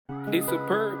This a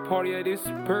perk party, yeah, this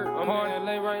a perk party. I'm in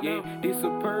LA right now. This a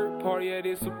perk party, yeah,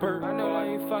 this a perk I know I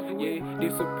ain't fucking with yeah,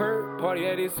 this a perk party,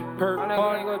 yeah, this a perk I know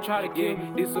party. I ain't gonna try to get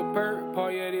me. This a perk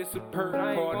party, yeah, this a perk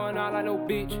I ain't party. going out like no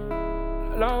bitch.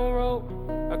 Long road,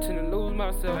 I tend to lose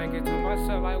myself. I get to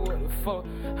myself like, what the fuck?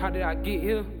 How did I get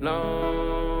here?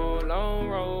 Long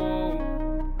road.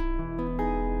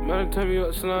 Man, turn me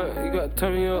up, son. You gotta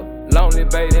turn me up. Lonely,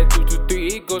 baby, that 223,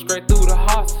 it goes straight through the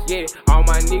heart. Yeah, all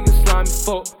my niggas slimy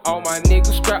fuck. All my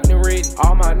niggas strapped and ready.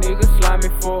 All my niggas slimy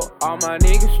fuck. All my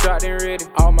niggas strapped and ready.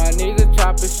 All my niggas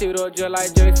chopping shit up just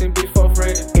like Jason before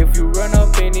Freddy. If you run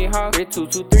up in the house, that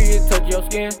 223, it touch your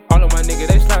skin. All of my niggas,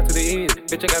 they slide to the end.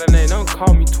 Bitch, I got a name, don't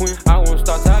call me twin. I won't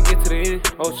start till I get to the end.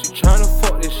 Oh, she tryna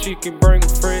fuck this, she can bring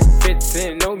a friend.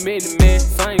 50, no minute, man.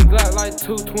 Same glass like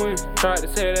two twins. Tried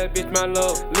to say that bitch my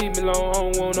love. Leave me alone, I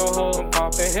don't want no hoe. I'm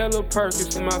poppin' hella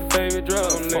Perkins in my favorite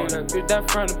drug. I'm laying that bitch that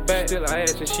front to back. Still I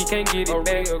ask and she can't get it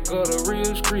back. A girl, a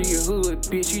real street hood,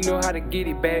 bitch, you know how to get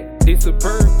it back. This a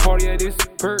perk party, yeah, this a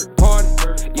perk party.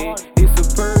 Yeah, this a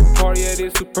perk party, yeah,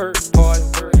 this a perk party.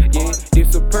 Yeah,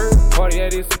 this a perk party, yeah,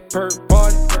 this a perk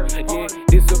party. Yeah,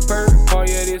 this a perk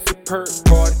party, yeah, this a perk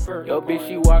party. Yo, bitch,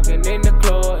 she walking in the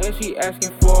club and she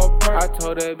asking for a perk. I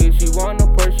told that bitch she want a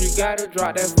purse, she gotta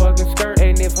drop that fucking skirt.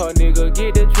 And if her nigga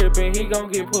get the trippin', he gon'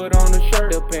 get put on the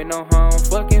shirt. Depend on how I'm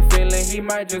fucking feeling, he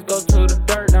might just go to the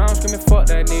dirt. Now I'm screaming, fuck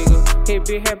that nigga. Hit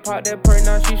bitch had pop that perk,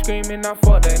 now she screaming, I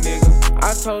fuck that nigga.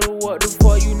 I told her what the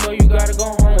fuck, you know you gotta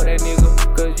go home with that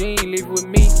nigga. Cause you ain't live with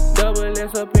me. Double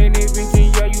S up in this bitch,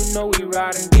 and yeah, you know we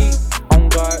riding deep. On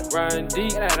God, riding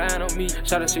deep, that line on me.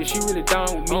 Shout out shit, she really down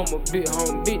with me. I'm a big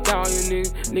home, big down, you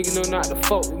nigga. Nigga know not to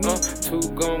fuck with me.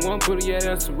 2 gun, 1 bullet, yeah,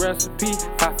 that's a recipe.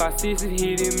 5.56,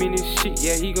 hit him in this shit,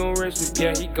 yeah, he gon' rest me.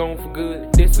 Yeah, he gone for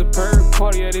good. This a perk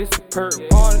party, yeah, this a perk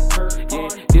party.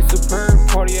 Yeah, this a perk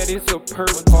party, yeah, this a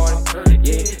perk party.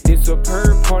 Yeah, this a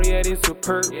perk party, yeah, this a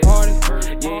perk party.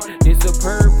 Yeah, this a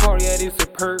perk party, yeah, this a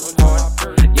perk party.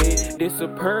 Yeah, this a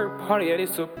perk party, yeah,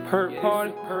 this a perk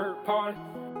party.